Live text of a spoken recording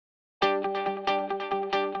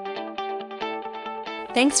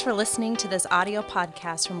Thanks for listening to this audio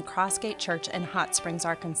podcast from Crossgate Church in Hot Springs,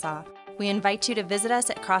 Arkansas. We invite you to visit us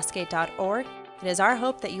at crossgate.org. It is our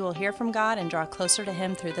hope that you will hear from God and draw closer to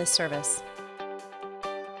Him through this service.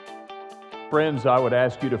 Friends, I would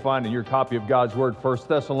ask you to find in your copy of God's Word 1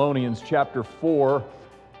 Thessalonians chapter 4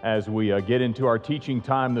 as we get into our teaching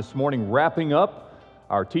time this morning, wrapping up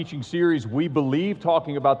our teaching series, We Believe,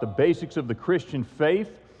 talking about the basics of the Christian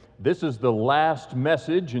faith. This is the last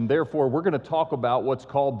message, and therefore we're going to talk about what's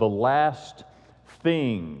called the last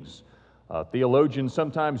things. Theologians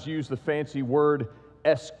sometimes use the fancy word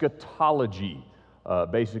eschatology,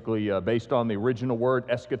 basically based on the original word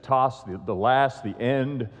eschatos, the last, the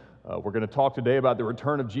end. We're going to talk today about the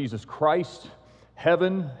return of Jesus Christ,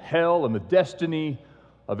 heaven, hell, and the destiny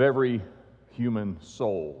of every human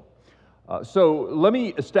soul. So let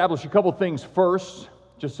me establish a couple things first,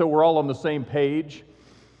 just so we're all on the same page.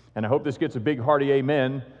 And I hope this gets a big hearty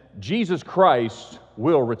amen. Jesus Christ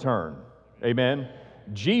will return. Amen.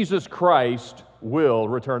 Jesus Christ will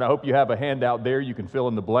return. I hope you have a handout there. You can fill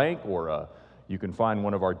in the blank, or you can find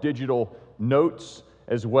one of our digital notes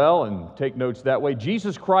as well and take notes that way.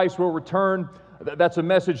 Jesus Christ will return. That's a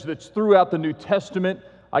message that's throughout the New Testament.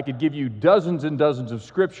 I could give you dozens and dozens of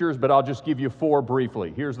scriptures, but I'll just give you four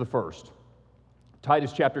briefly. Here's the first.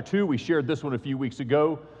 Titus chapter 2, we shared this one a few weeks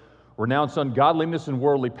ago. Renounce ungodliness and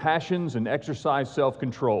worldly passions and exercise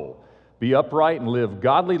self-control. Be upright and live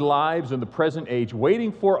godly lives in the present age,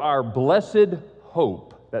 waiting for our blessed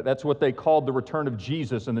hope. That's what they called the return of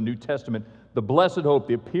Jesus in the New Testament. The blessed hope,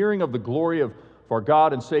 the appearing of the glory of our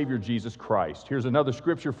God and Savior Jesus Christ. Here's another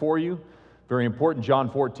scripture for you. Very important, John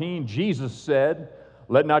 14. Jesus said,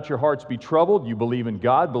 "Let not your hearts be troubled. You believe in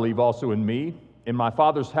God, believe also in me. In my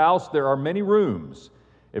Father's house there are many rooms.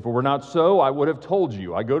 If it were not so, I would have told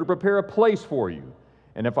you. I go to prepare a place for you.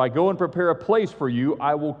 And if I go and prepare a place for you,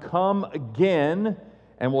 I will come again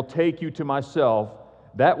and will take you to myself,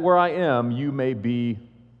 that where I am, you may be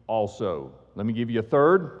also." Let me give you a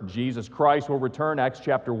third. Jesus Christ will return, Acts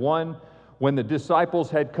chapter 1. When the disciples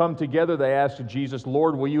had come together, they asked Jesus,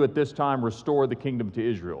 "Lord, will you at this time restore the kingdom to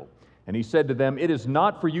Israel?" And he said to them, "It is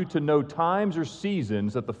not for you to know times or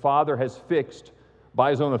seasons that the Father has fixed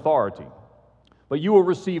by his own authority. But you will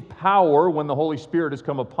receive power when the Holy Spirit has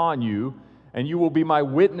come upon you, and you will be my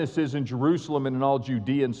witnesses in Jerusalem and in all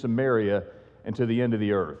Judea and Samaria and to the end of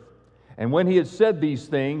the earth." And when he had said these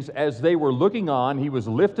things, as they were looking on, he was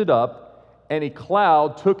lifted up, and a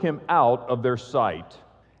cloud took him out of their sight.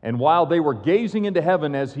 And while they were gazing into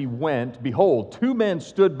heaven as he went, behold, two men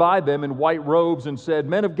stood by them in white robes and said,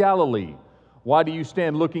 "Men of Galilee, why do you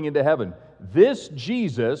stand looking into heaven? This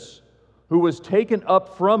Jesus, who was taken up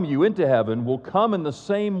from you into heaven, will come in the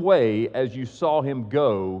same way as you saw him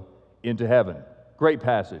go into heaven." Great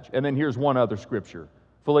passage. And then here's one other scripture.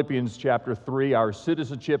 Philippians chapter 3, "Our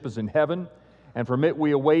citizenship is in heaven, and from it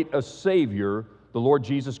we await a Savior, the Lord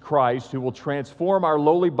Jesus Christ, who will transform our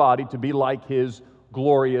lowly body to be like his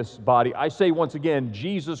glorious body." I say once again,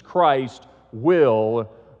 Jesus Christ will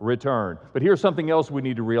return. But here's something else we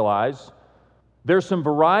need to realize. There's some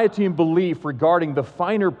variety in belief regarding the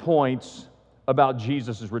finer points about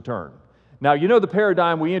Jesus' return. Now, you know the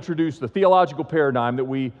paradigm we introduced, the theological paradigm that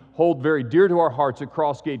we hold very dear to our hearts at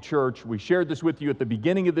Crossgate Church. We shared this with you at the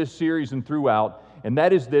beginning of this series and throughout, and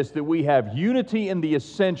that is this, that we have unity in the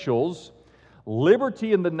essentials,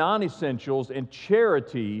 liberty in the non-essentials, and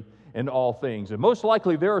charity in all things. And most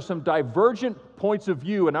likely there are some divergent points of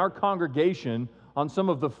view in our congregation on some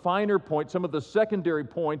of the finer points, some of the secondary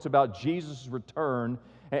points about Jesus' return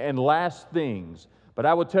and last things. But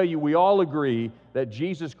I will tell you, we all agree that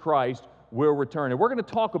Jesus Christ will return. And we're going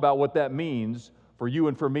to talk about what that means for you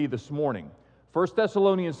and for me this morning. 1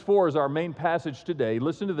 Thessalonians 4 is our main passage today.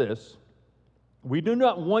 Listen to this. "We do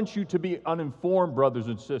not want you to be uninformed, brothers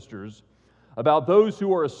and sisters, about those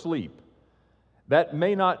who are asleep, that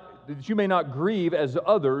you may not grieve as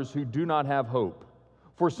others who do not have hope.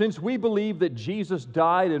 For since we believe that Jesus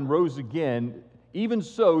died and rose again, even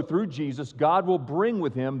so, through Jesus, God will bring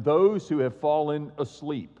with him those who have fallen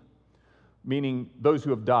asleep." Meaning those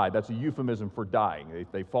who have died. That's a euphemism for dying.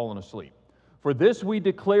 They've fallen asleep. "For this we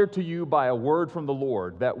declare to you by a word from the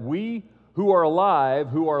Lord, that we who are alive,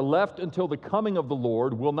 who are left until the coming of the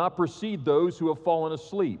Lord, will not precede those who have fallen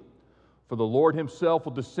asleep. For the Lord himself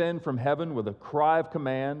will descend from heaven with a cry of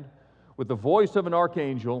command, with the voice of an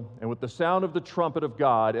archangel, and with the sound of the trumpet of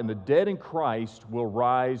God, and the dead in Christ will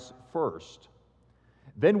rise first.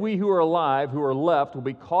 Then we who are alive, who are left, will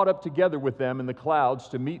be caught up together with them in the clouds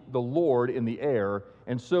to meet the Lord in the air,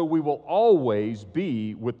 and so we will always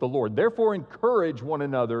be with the Lord. Therefore, encourage one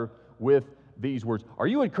another with these words." Are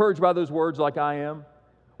you encouraged by those words like I am?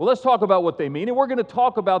 Well, let's talk about what they mean, and we're going to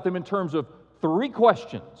talk about them in terms of three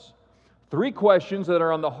questions. Three questions that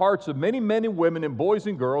are on the hearts of many men and women and boys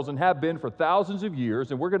and girls and have been for thousands of years,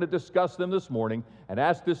 and we're going to discuss them this morning and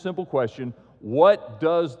ask this simple question: what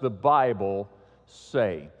does the Bible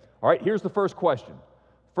say? All right, here's the first question.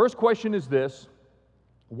 First question is this: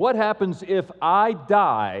 what happens if I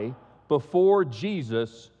die before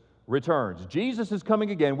Jesus returns? Jesus is coming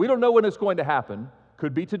again. We don't know when it's going to happen.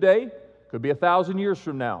 Could be today, could be 1,000 years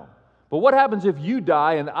from now. But what happens if you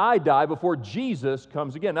die and I die before Jesus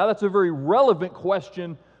comes again? Now, that's a very relevant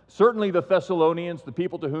question. Certainly the Thessalonians, the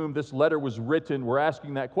people to whom this letter was written, were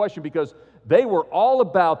asking that question because they were all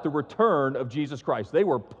about the return of Jesus Christ. They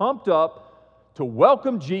were pumped up to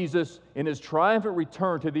welcome Jesus in His triumphant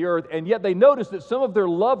return to the earth, and yet they noticed that some of their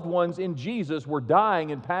loved ones in Jesus were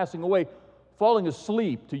dying and passing away, falling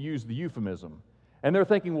asleep, to use the euphemism. And they're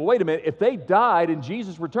thinking, well, wait a minute, if they died and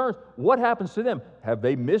Jesus returns, what happens to them? Have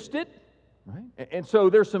they missed it? Right? And so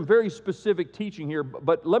there's some very specific teaching here,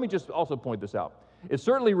 but let me just also point this out. It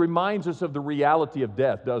certainly reminds us of the reality of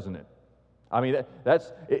death, doesn't it? I mean,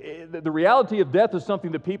 the reality of death is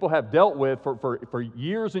something that people have dealt with for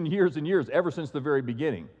years and years and years, ever since the very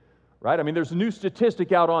beginning, right? I mean, there's a new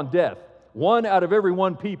statistic out on death. 1 out of every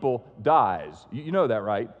 1 people dies. You know that,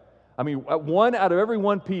 right? I mean, 1 out of every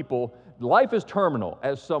 1 people, life is terminal,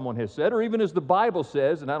 as someone has said, or even as the Bible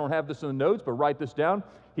says, and I don't have this in the notes, but write this down,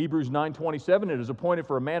 Hebrews 9:27, it is appointed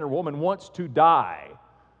for a man or woman once to die,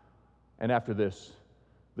 and after this,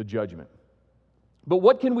 the judgment. But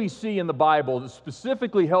what can we see in the Bible that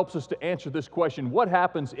specifically helps us to answer this question: what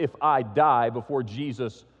happens if I die before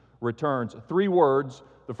Jesus returns? 3 words.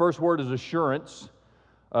 The first word is assurance.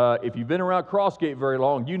 If you've been around Crossgate very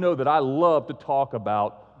long, you know that I love to talk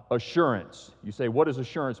about assurance. You say, what is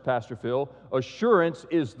assurance, Pastor Phil? Assurance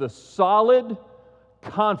is the solid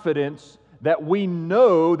confidence that we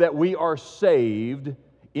know that we are saved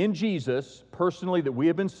in Jesus, personally, that we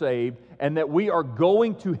have been saved, and that we are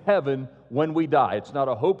going to heaven when we die. It's not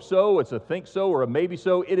a hope so, it's a think so, or a maybe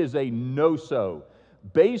so. It is a no so,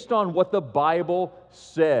 based on what the Bible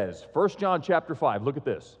says. 1 John chapter 5, look at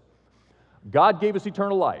this. God gave us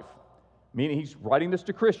eternal life, meaning He's writing this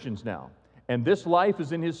to Christians now. And this life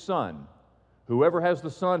is in His Son. Whoever has the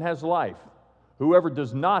Son has life. Whoever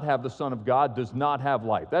does not have the Son of God does not have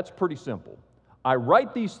life. That's pretty simple. I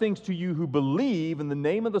write these things to you who believe in the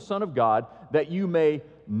name of the Son of God, that you may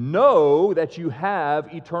know that you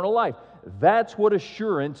have eternal life. That's what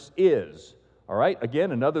assurance is. All right?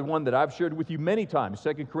 Again, another one that I've shared with you many times,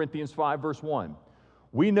 2 Corinthians 5, verse 1.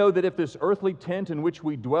 We know that if this earthly tent in which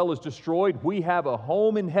we dwell is destroyed, we have a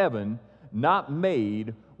home in heaven not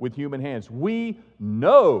made with human hands. We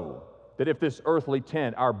know that if this earthly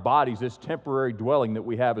tent, our bodies, this temporary dwelling that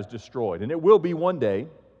we have is destroyed, and it will be one day,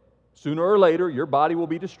 sooner or later, your body will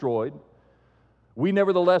be destroyed. We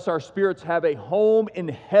nevertheless, our spirits have a home in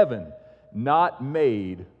heaven, not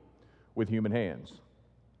made with human hands.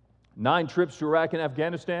 9 trips to Iraq and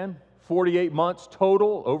Afghanistan, 48 months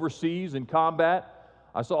total overseas in combat.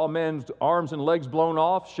 I saw a man's arms and legs blown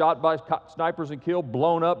off, shot by snipers and killed,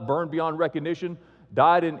 blown up, burned beyond recognition,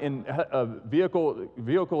 died in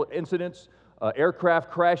vehicle incidents,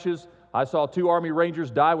 aircraft crashes. I saw 2 Army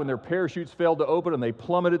Rangers die when their parachutes failed to open and they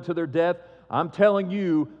plummeted to their death. I'm telling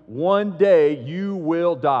you, one day you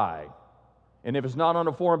will die. And if it's not on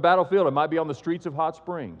a foreign battlefield, it might be on the streets of Hot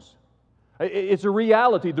Springs. It's a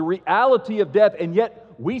reality, the reality of death, and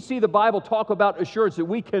yet we see the Bible talk about assurance that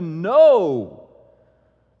we can know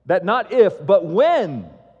that not if, but when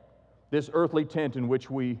this earthly tent in which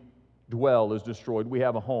we dwell is destroyed, we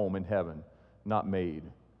have a home in heaven, not made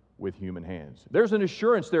with human hands. There's an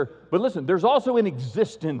assurance there, but listen, there's also an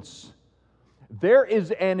existence. There is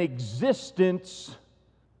an existence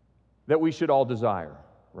that we should all desire,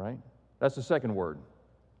 right? That's the second word.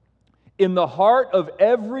 In the heart of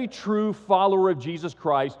every true follower of Jesus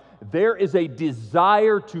Christ, there is a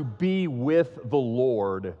desire to be with the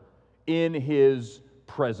Lord in His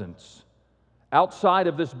presence. Outside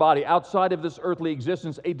of this body, outside of this earthly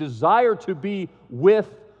existence, a desire to be with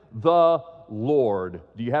the Lord.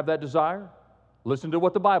 Do you have that desire? Listen to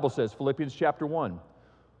what the Bible says, Philippians chapter 1.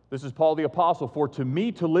 This is Paul the Apostle. For to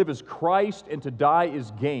me to live is Christ, and to die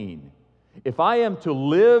is gain. If I am to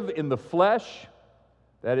live in the flesh,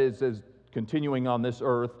 that is, as continuing on this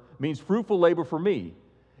earth, means fruitful labor for me.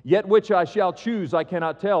 Yet which I shall choose, I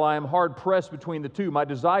cannot tell. I am hard pressed between the two. My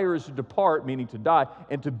desire is to depart, meaning to die,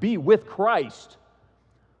 and to be with Christ,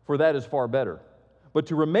 for that is far better. But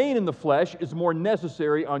to remain in the flesh is more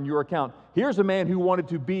necessary on your account. Here's a man who wanted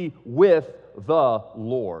to be with the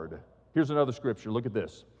Lord. Here's another scripture. Look at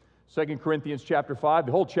this. 2 Corinthians chapter 5,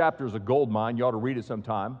 the whole chapter is a gold mine. You ought to read it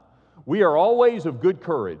sometime. We are always of good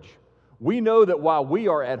courage. We know that while we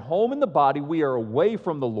are at home in the body, we are away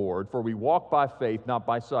from the Lord, for we walk by faith, not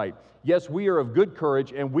by sight. Yes, we are of good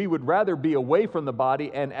courage, and we would rather be away from the body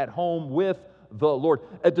and at home with the Lord.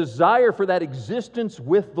 A desire for that existence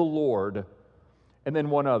with the Lord. And then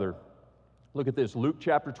one other. Look at this, Luke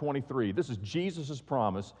chapter 23. This is Jesus'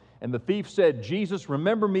 promise. And the thief said, Jesus,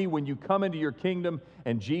 remember me when you come into your kingdom.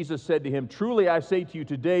 And Jesus said to him, truly I say to you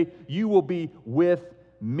today, you will be with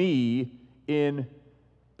me in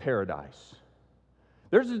paradise.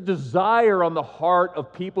 There's a desire on the heart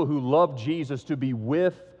of people who love Jesus to be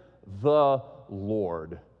with the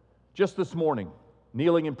Lord. Just this morning,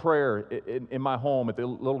 kneeling in prayer in my home at the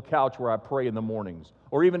little couch where I pray in the mornings,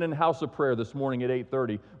 or even in house of prayer this morning at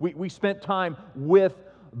 8:30. We spent time with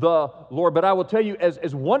the Lord. But I will tell you,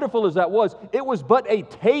 as wonderful as that was, it was but a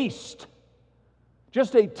taste,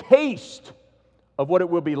 just a taste of what it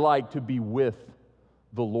will be like to be with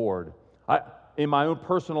the Lord. In my own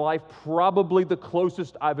personal life, probably the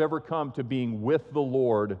closest I've ever come to being with the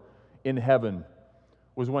Lord in heaven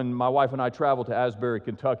was when my wife and I traveled to Asbury,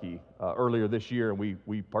 Kentucky earlier this year, and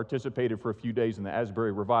we participated for a few days in the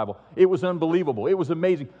Asbury revival. It was unbelievable. It was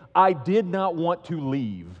amazing. I did not want to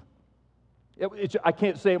leave. I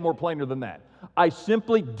can't say it more plainer than that. I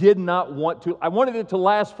simply did not want to. I wanted it to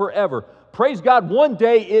last forever. Praise God, one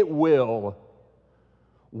day it will.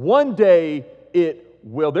 One day it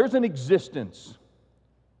will. There's an existence.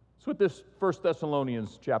 That's what this 1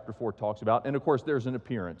 Thessalonians chapter 4 talks about. And of course, there's an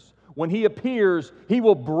appearance. When He appears, He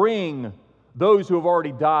will bring those who have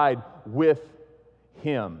already died with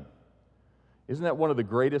Him. Isn't that one of the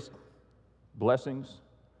greatest blessings?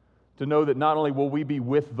 To know that not only will we be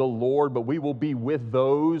with the Lord, but we will be with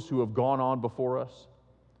those who have gone on before us.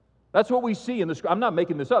 That's what we see in the Scripture. I'm not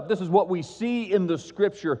making this up. This is what we see in the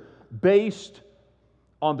Scripture based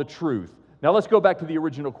on the truth. Now let's go back to the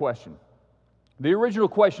original question. The original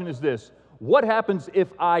question is this: what happens if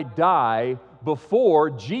I die before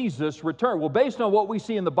Jesus returns? Well, based on what we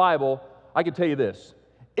see in the Bible, I can tell you this.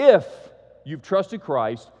 If you've trusted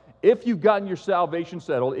Christ, if you've gotten your salvation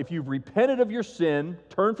settled, if you've repented of your sin,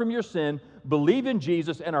 turned from your sin, believe in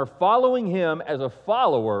Jesus, and are following Him as a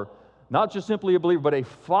follower, not just simply a believer, but a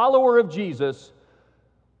follower of Jesus,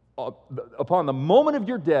 upon the moment of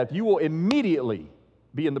your death, you will immediately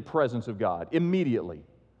be in the presence of God. Immediately.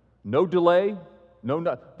 No delay.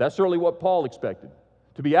 That's certainly what Paul expected.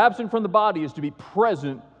 To be absent from the body is to be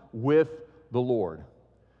present with the Lord.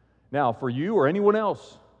 Now, for you or anyone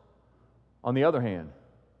else, on the other hand,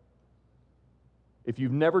 if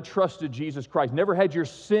you've never trusted Jesus Christ, never had your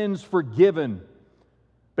sins forgiven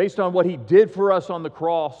based on what He did for us on the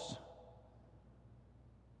cross,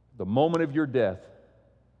 the moment of your death,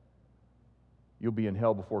 you'll be in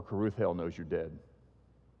hell before Caruth hell knows you're dead.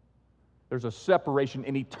 There's a separation,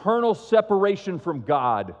 an eternal separation from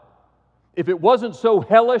God. If it wasn't so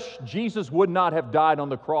hellish, Jesus would not have died on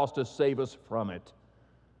the cross to save us from it.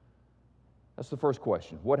 That's the first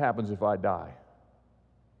question. What happens if I die?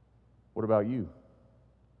 What about you?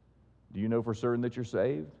 Do you know for certain that you're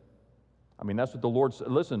saved? I mean, that's what the Lord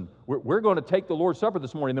said. Listen, we're going to take the Lord's Supper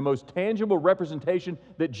this morning, the most tangible representation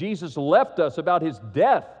that Jesus left us about His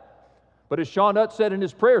death. But as Sean Utt said in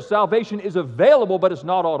his prayer, salvation is available, but it's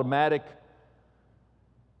not automatic.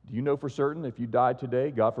 Do you know for certain if you died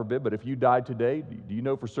today, God forbid, but if you died today, do you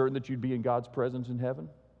know for certain that you'd be in God's presence in heaven?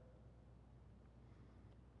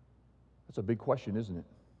 That's a big question, isn't it?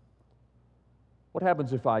 What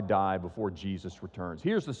happens if I die before Jesus returns?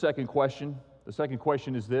 Here's the second question. The second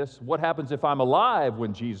question is this: what happens if I'm alive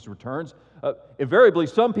when Jesus returns? Invariably,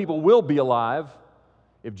 some people will be alive.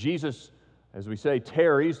 If Jesus, as we say,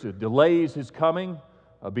 tarries, delays His coming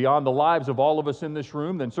beyond the lives of all of us in this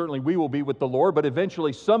room, then certainly we will be with the Lord, but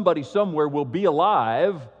eventually somebody somewhere will be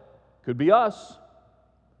alive. Could be us.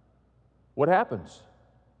 What happens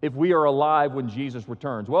if we are alive when Jesus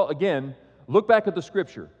returns? Well, again, look back at the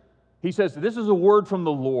Scripture. He says, this is a word from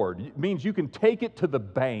the Lord. It means you can take it to the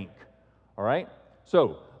bank, all right?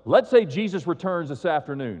 So, let's say Jesus returns this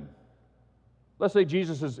afternoon. Let's say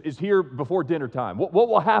Jesus is here before dinner time. What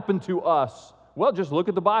will happen to us? Well, just look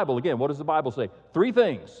at the Bible. Again, what does the Bible say? 3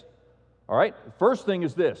 things, all right? First thing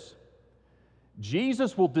is this: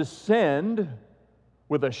 Jesus will descend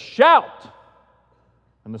with a shout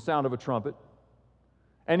and the sound of a trumpet,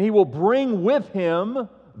 and He will bring with Him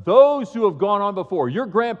those who have gone on before. Your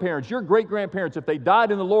grandparents, your great-grandparents, if they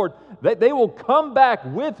died in the Lord, they will come back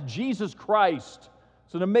with Jesus Christ.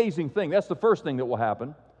 It's an amazing thing. That's the first thing that will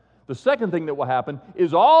happen. The second thing that will happen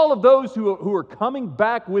is all of those who are coming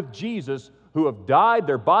back with Jesus, who have died,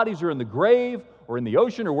 their bodies are in the grave, or in the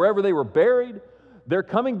ocean or wherever they were buried. They're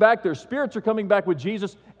coming back, their spirits are coming back with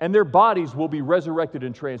Jesus, and their bodies will be resurrected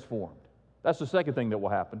and transformed. That's the second thing that will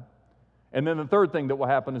happen. And then the third thing that will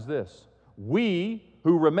happen is this. We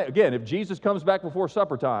who remain, again, if Jesus comes back before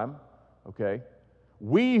supper time, okay,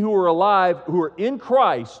 we who are alive, who are in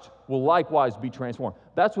Christ, will likewise be transformed.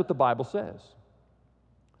 That's what the Bible says.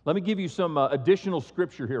 Let me give you some additional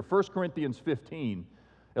scripture here. 1 Corinthians 15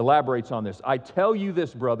 elaborates on this. I tell you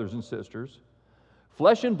this, brothers and sisters,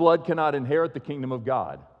 flesh and blood cannot inherit the kingdom of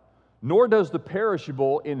God, nor does the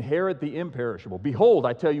perishable inherit the imperishable. Behold,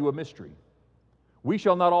 I tell you a mystery. We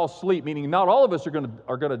shall not all sleep, meaning not all of us are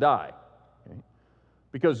going to die. Okay?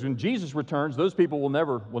 Because when Jesus returns, those people will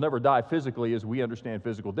never die physically as we understand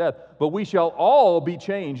physical death, but we shall all be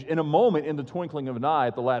changed in a moment, in the twinkling of an eye,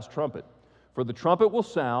 at the last trumpet. For the trumpet will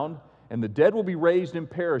sound, and the dead will be raised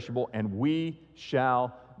imperishable, and we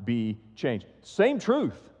shall be changed. Same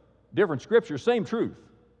truth, different scripture, same truth.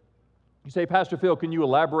 You say, Pastor Phil, can you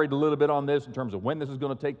elaborate a little bit on this in terms of when this is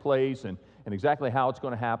going to take place and exactly how it's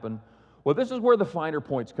going to happen? Well, this is where the finer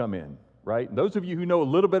points come in, right? And those of you who know a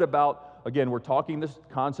little bit about, again, we're talking this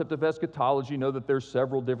concept of eschatology, know that there's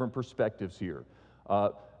several different perspectives here.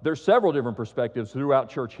 There's several different perspectives throughout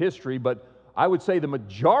church history, but I would say the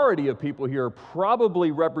majority of people here are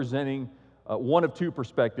probably representing one of two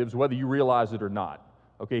perspectives, whether you realize it or not.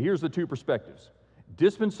 Okay, here's the two perspectives.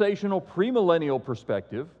 Dispensational premillennial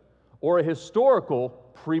perspective or a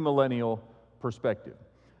historical premillennial perspective.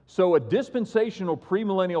 So a dispensational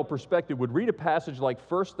premillennial perspective would read a passage like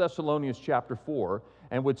 1 Thessalonians chapter 4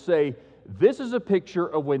 and would say, this is a picture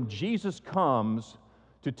of when Jesus comes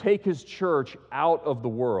to take his church out of the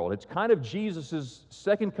world. It's kind of Jesus'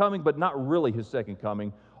 second coming, but not really his second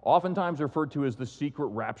coming, oftentimes referred to as the secret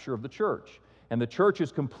rapture of the church. And the church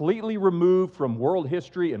is completely removed from world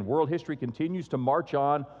history, and world history continues to march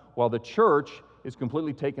on while the church is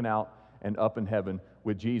completely taken out and up in heaven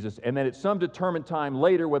with Jesus. And then at some determined time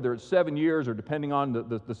later, whether it's 7 years or depending on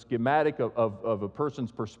the schematic of a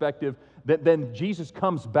person's perspective, then Jesus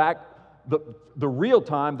comes back the real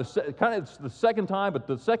time, kind of the second time, but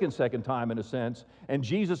the second time in a sense, and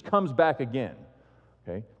Jesus comes back again.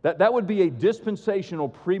 Okay? That would be a dispensational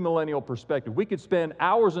premillennial perspective. We could spend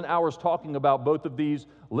hours and hours talking about both of these.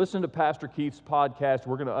 Listen to Pastor Keith's podcast.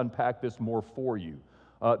 We're going to unpack this more for you.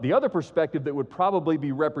 The other perspective that would probably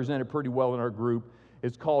be represented pretty well in our group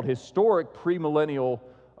is called historic premillennial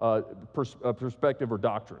perspective or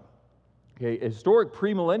doctrine. Okay? A historic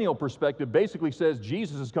premillennial perspective basically says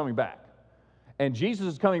Jesus is coming back. And Jesus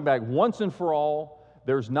is coming back once and for all.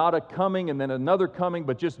 There's not a coming and then another coming,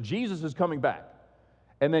 but just Jesus is coming back.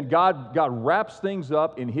 And then God wraps things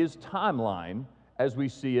up in his timeline as we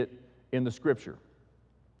see it in the Scripture.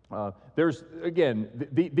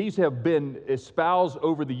 These have been espoused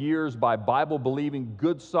over the years by Bible-believing,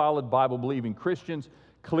 good, solid Bible-believing Christians,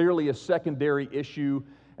 clearly a secondary issue,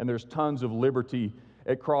 and there's tons of liberty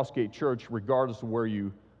at Crossgate Church regardless of where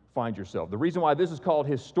you find yourself. The reason why this is called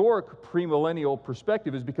historic premillennial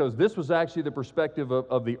perspective is because this was actually the perspective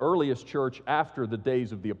of the earliest church after the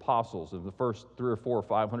days of the apostles in the first 300 or 400 or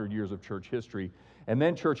 500 years of church history. And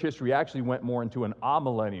then church history actually went more into an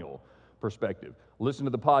amillennial perspective. Listen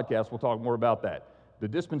to the podcast, we'll talk more about that. The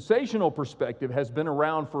dispensational perspective has been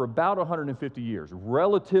around for about 150 years,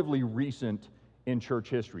 relatively recent in church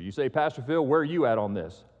history. You say, Pastor Phil, where are you at on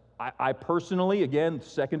this? I personally, again,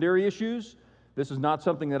 secondary issues, this is not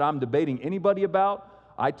something that I'm debating anybody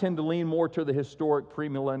about. I tend to lean more to the historic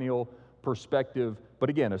premillennial perspective. But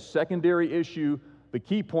again, a secondary issue. The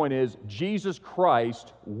key point is Jesus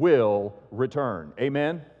Christ will return.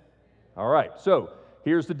 Amen? All right, so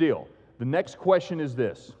here's the deal. The next question is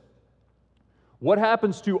this. What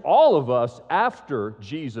happens to all of us after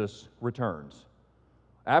Jesus returns?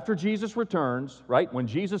 After Jesus returns, right, when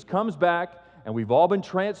Jesus comes back and we've all been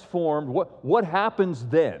transformed, what happens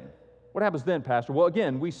then? What happens then, Pastor? Well,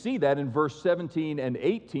 again, we see that in verse 17 and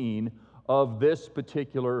 18 of this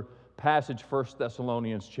particular passage, 1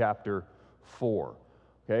 Thessalonians chapter 4.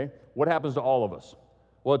 Okay? What happens to all of us?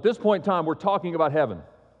 Well, at this point in time, we're talking about heaven.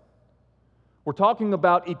 We're talking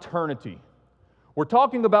about eternity. We're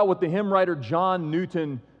talking about what the hymn writer John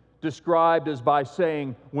Newton described as by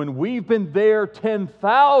saying, when we've been there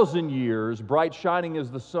 10,000 years, bright shining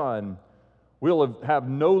as the sun, we'll have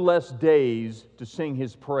no less days to sing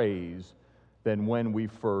his praise than when we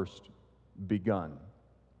first begun.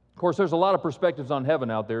 Of course, there's a lot of perspectives on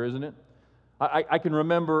heaven out there, isn't it? I can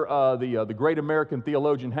remember the great American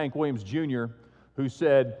theologian Hank Williams Jr., who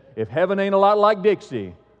said, if heaven ain't a lot like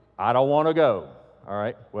Dixie, I don't want to go. All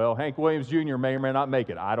right? Well, Hank Williams Jr. may or may not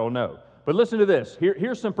make it. I don't know. But listen to this.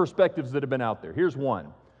 Here's some perspectives that have been out there. Here's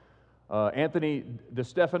one. Anthony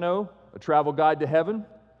DeStefano, A Travel Guide to Heaven.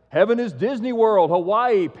 Heaven is Disney World,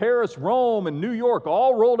 Hawaii, Paris, Rome, and New York,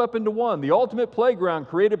 all rolled up into one. The ultimate playground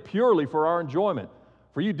created purely for our enjoyment.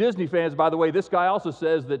 For you Disney fans, by the way, this guy also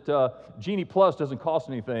says that Genie Plus doesn't cost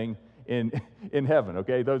anything in heaven,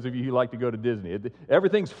 okay? Those of you who like to go to Disney.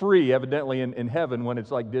 Everything's free, evidently, in heaven when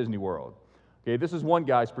it's like Disney World. Okay, this is one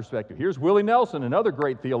guy's perspective. Here's Willie Nelson, another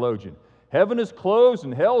great theologian. Heaven is closed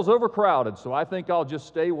and hell's overcrowded, so I think I'll just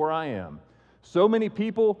stay where I am. So many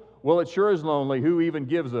people, well, it sure is lonely. Who even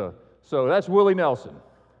gives a... So that's Willie Nelson.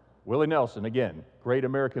 Willie Nelson, again, great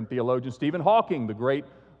American theologian. Stephen Hawking, the great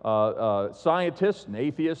scientist and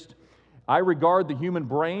atheist. I regard the human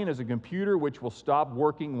brain as a computer which will stop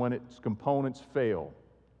working when its components fail.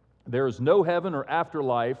 There is no heaven or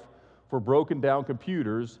afterlife for broken down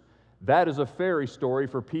computers. That is a fairy story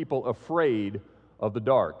for people afraid of the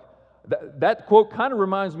dark. That quote kind of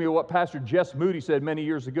reminds me of what Pastor Jess Moody said many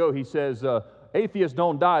years ago. He says, atheists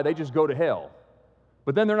don't die, they just go to hell.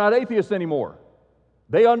 But then they're not atheists anymore.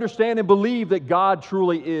 They understand and believe that God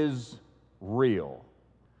truly is real.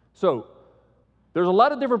 So, there's a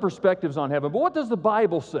lot of different perspectives on heaven, but what does the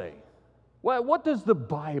Bible say? What does the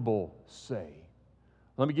Bible say?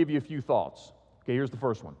 Let me give you a few thoughts. Okay, here's the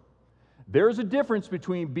first one. There's a difference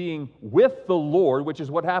between being with the Lord, which is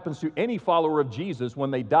what happens to any follower of Jesus when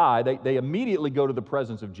they die. They immediately go to the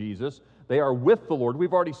presence of Jesus. They are with the Lord.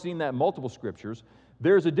 We've already seen that in multiple scriptures.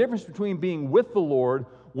 There's a difference between being with the Lord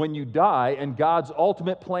when you die and God's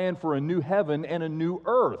ultimate plan for a new heaven and a new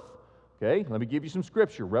earth. Okay, let me give you some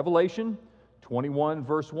scripture. Revelation 21,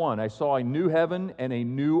 verse 1. I saw a new heaven and a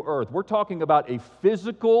new earth. We're talking about a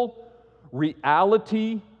physical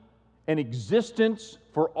reality and existence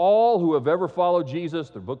for all who have ever followed Jesus.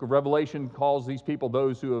 The book of Revelation calls these people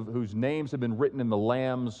those whose names have been written in the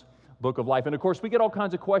Lamb's book of life. And of course, we get all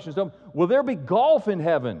kinds of questions. Will there be golf in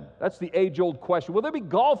heaven? That's the age-old question. Will there be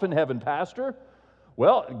golf in heaven, Pastor?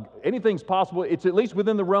 Well, anything's possible. It's at least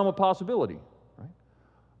within the realm of possibility. Right?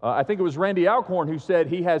 I think it was Randy Alcorn who said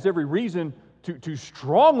he has every reason to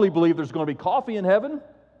strongly believe there's going to be coffee in heaven.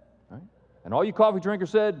 Right? And all you coffee drinkers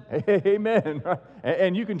said, hey, amen. Right?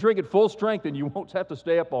 And you can drink it full strength and you won't have to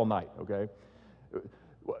stay up all night, okay?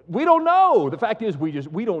 We don't know. The fact is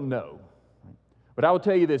we don't know. But I will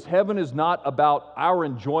tell you this, heaven is not about our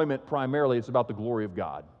enjoyment primarily, it's about the glory of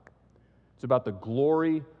God. It's about the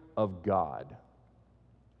glory of God.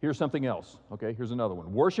 Here's something else, okay? Here's another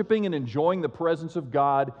one. Worshiping and enjoying the presence of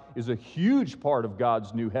God is a huge part of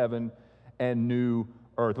God's new heaven and new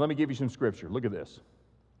earth. Let me give you some scripture. Look at this.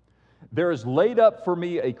 There is laid up for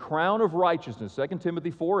me a crown of righteousness, 2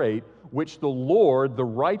 Timothy 4:8, which the Lord, the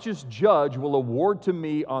righteous judge, will award to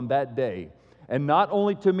me on that day. And not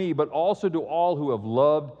only to me, but also to all who have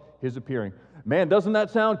loved his appearing. Man, doesn't that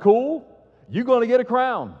sound cool? You're going to get a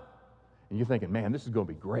crown. And you're thinking, man, this is going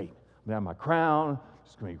to be great. I'm going to have my crown.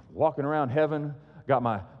 Just going to be walking around heaven. Got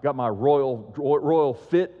my royal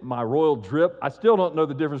fit, my royal drip. I still don't know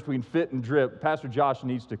the difference between fit and drip. Pastor Josh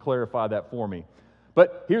needs to clarify that for me.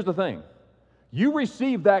 But here's the thing. You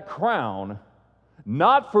receive that crown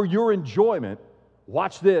not for your enjoyment.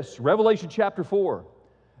 Watch this. Revelation chapter 4.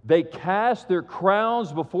 They cast their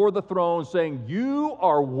crowns before the throne, saying, you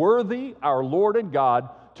are worthy, our Lord and God,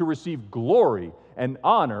 to receive glory and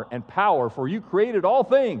honor and power, for you created all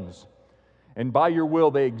things. And by your will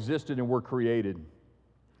they existed and were created.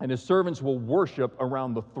 And his servants will worship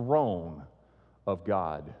around the throne of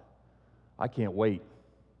God. I can't wait.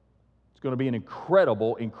 It's going to be an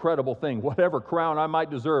incredible, incredible thing. Whatever crown I might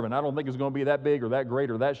deserve, and I don't think it's going to be that big or that great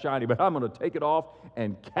or that shiny, but I'm going to take it off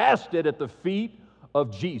and cast it at the feet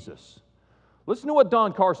of Jesus. Listen to what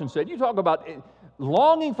Don Carson said. You talk about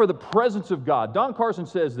longing for the presence of God. Don Carson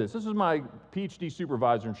says this. This is my PhD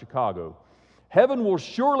supervisor in Chicago. Heaven will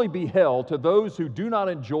surely be hell to those who do not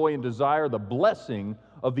enjoy and desire the blessing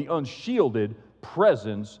of the unshielded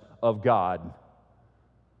presence of God.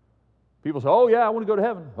 People say, oh yeah, I want to go to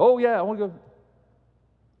heaven. Oh yeah, I want to go.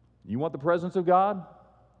 You want the presence of God?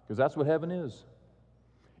 Because that's what heaven is.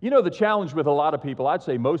 You know, the challenge with a lot of people, I'd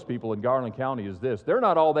say most people in Garland County, is this. They're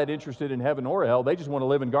not all that interested in heaven or hell. They just want to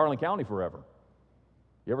live in Garland County forever.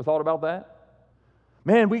 You ever thought about that?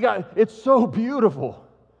 Man, it's so beautiful.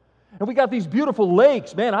 And we got these beautiful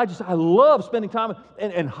lakes. Man, I love spending time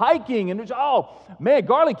and hiking. And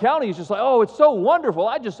Garland County is just like, oh, it's so wonderful.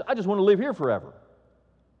 I just want to live here forever.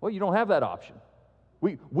 Well, you don't have that option.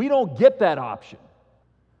 We don't get that option.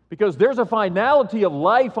 Because there's a finality of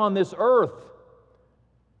life on this earth.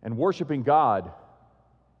 And worshiping God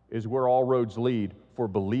is where all roads lead for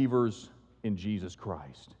believers in Jesus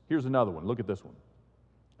Christ. Here's another one. Look at this one.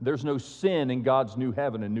 There's no sin in God's new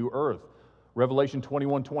heaven and new earth. Revelation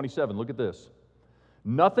 21:27, look at this.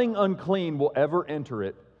 Nothing unclean will ever enter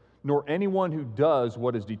it, nor anyone who does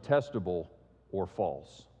what is detestable or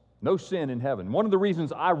false. No sin in heaven. One of the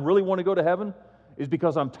reasons I really want to go to heaven is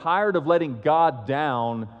because I'm tired of letting God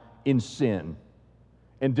down in sin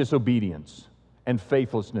and disobedience and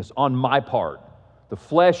faithlessness on my part, the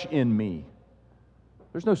flesh in me.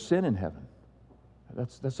 There's no sin in heaven.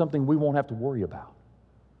 That's something we won't have to worry about.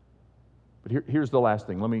 But here's the last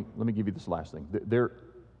thing. Let me give you this last thing.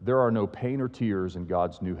 There are no pain or tears in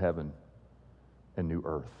God's new heaven and new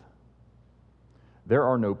earth. There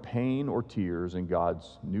are no pain or tears in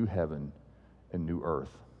God's new heaven and new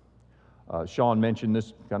earth. Sean mentioned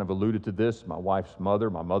this, kind of alluded to this. My wife's mother,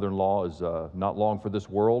 my mother-in-law, is not long for this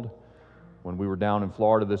world. When we were down in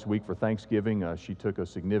Florida this week for Thanksgiving, she took a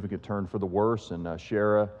significant turn for the worse, and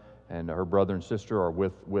Shara and her brother and sister are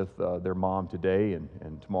with their mom today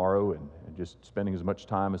and tomorrow, and just spending as much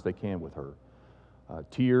time as they can with her.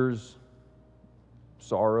 Tears,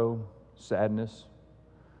 sorrow, sadness.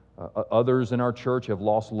 Others in our church have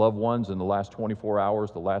lost loved ones in the last 24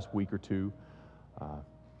 hours, the last week or two.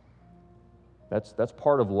 That's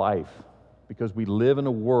part of life, because we live in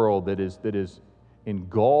a world that is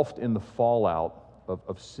engulfed in the fallout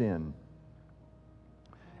of sin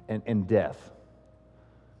and death.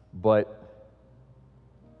 But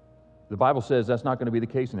the Bible says that's not going to be the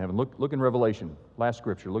case in heaven. Look in Revelation, last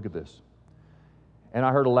scripture, look at this. And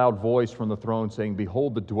I heard a loud voice from the throne saying,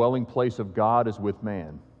 "Behold, the dwelling place of God is with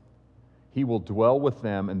man. He will dwell with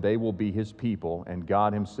them, and they will be his people, and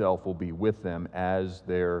God himself will be with them as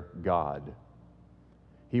their God.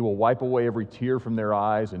 He will wipe away every tear from their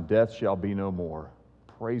eyes, and death shall be no more."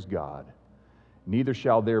 Praise God. "Neither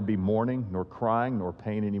shall there be mourning, nor crying, nor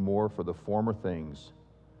pain anymore, for the former things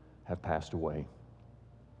have passed away."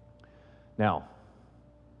 Now,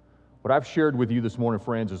 what I've shared with you this morning,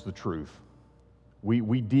 friends, is the truth.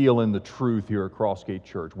 We deal in the truth here at Crossgate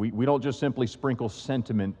Church. We don't just simply sprinkle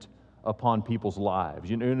sentiment upon people's lives.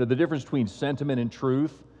 You know the difference between sentiment and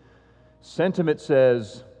truth? Sentiment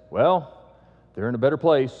says, well, they're in a better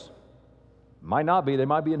place. Might not be, they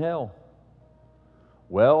might be in hell.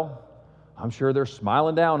 Well, I'm sure they're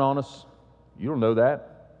smiling down on us. You don't know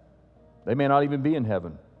that. They may not even be in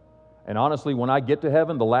heaven. And honestly, when I get to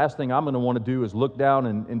heaven, the last thing I'm going to want to do is look down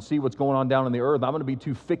and see what's going on down on the earth. I'm going to be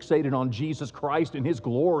too fixated on Jesus Christ and his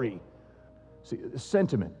glory. See,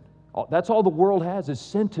 sentiment. That's all the world has is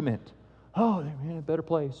sentiment. Oh, they're in a better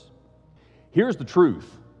place. Here's the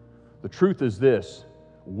truth. The truth is this.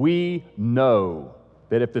 We know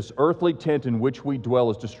that if this earthly tent in which we dwell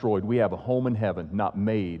is destroyed, we have a home in heaven not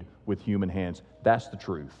made with human hands. That's the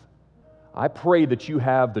truth. I pray that you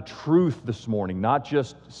have the truth this morning, not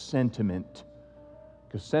just sentiment,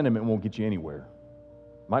 because sentiment won't get you anywhere.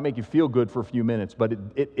 It might make you feel good for a few minutes, but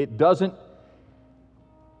it doesn't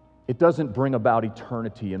bring about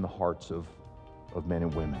eternity in the hearts of men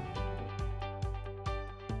and women.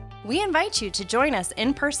 We invite you to join us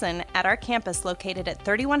in person at our campus located at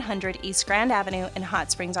 3100 East Grand Avenue in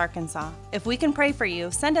Hot Springs, Arkansas. If we can pray for you,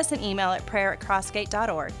 send us an email at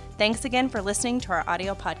prayer@crossgate.org. Thanks again for listening to our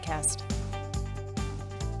audio podcast.